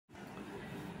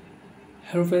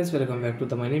Hello friends, welcome back to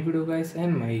the my new video guys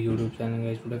and my YouTube channel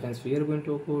guys. Today friends we are going to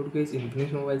talk about guys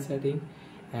Infinix mobile setting,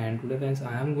 and today friends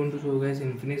I am going to show guys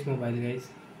Infinix mobile guys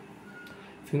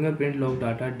fingerprint lock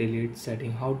data delete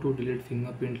setting, how to delete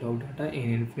fingerprint lock data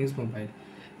in Infinix mobile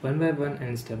one by one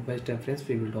and step by step friends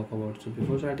we will talk about. So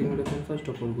before starting video friends, first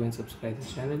of all go and subscribe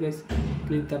this channel guys,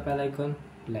 click the bell icon,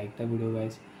 like the video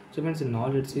guys. So friends, now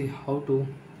let's see how to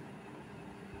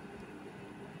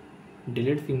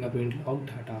delete fingerprint lock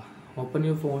data. Open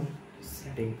your phone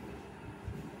setting.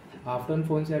 After on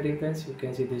phone setting friends, you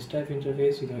can see this type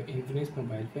interface in your Infinix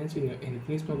mobile friends. In your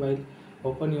Infinix mobile,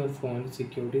 open your phone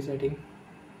security setting.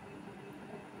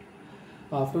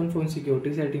 After on phone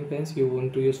security setting friends, you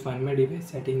want to use find my device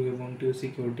setting, you want to use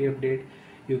security update,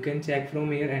 you can check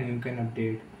from here and you can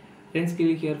update. Friends,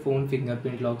 click here phone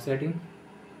fingerprint lock setting.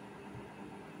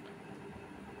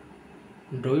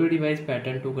 Draw your device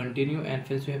pattern to continue, and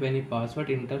friends you have any password,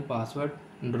 enter password,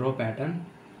 draw pattern.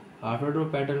 After draw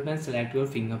pattern friends, select your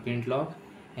fingerprint lock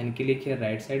and click here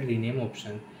right side rename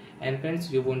option. And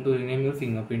friends, you want to rename your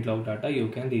fingerprint lock data, you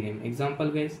can rename.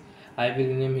 Example guys, I will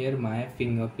rename here my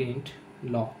fingerprint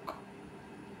lock,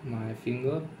 my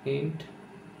fingerprint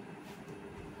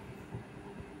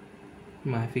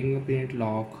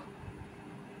lock,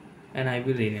 and I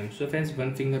will rename. So friends,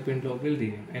 one fingerprint lock will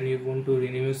rename, and you want to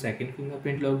rename your second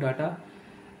fingerprint lock data,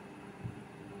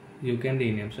 you can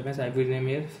rename. So friends, I will rename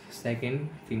here second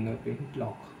fingerprint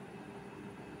lock.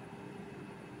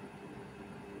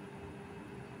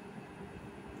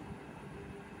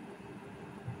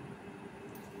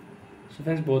 So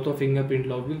friends, both of fingerprint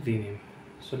lock will rename.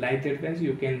 So like that friends,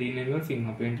 you can rename your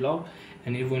fingerprint lock.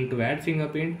 And you want to add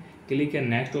fingerprint, click on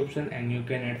next option and you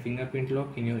can add fingerprint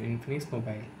lock in your Infinix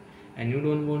mobile. And you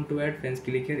don't want to add friends,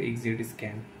 click here exit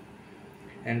scan.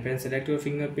 And friends, select your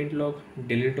fingerprint lock,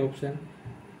 delete option.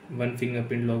 One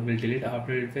fingerprint lock will delete.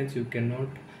 After it friends, you cannot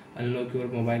unlock your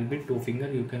mobile with two finger,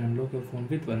 you can unlock your phone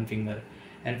with one finger.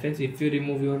 And friends, if you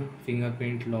remove your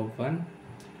fingerprint lock one,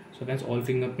 so friends, all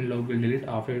fingerprint lock will delete.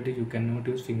 After it you cannot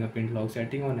use fingerprint lock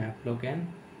setting on app lock and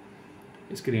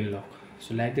screen lock.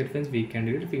 So like that friends, we can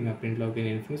delete fingerprint lock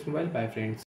in Infinix mobile. Bye friends.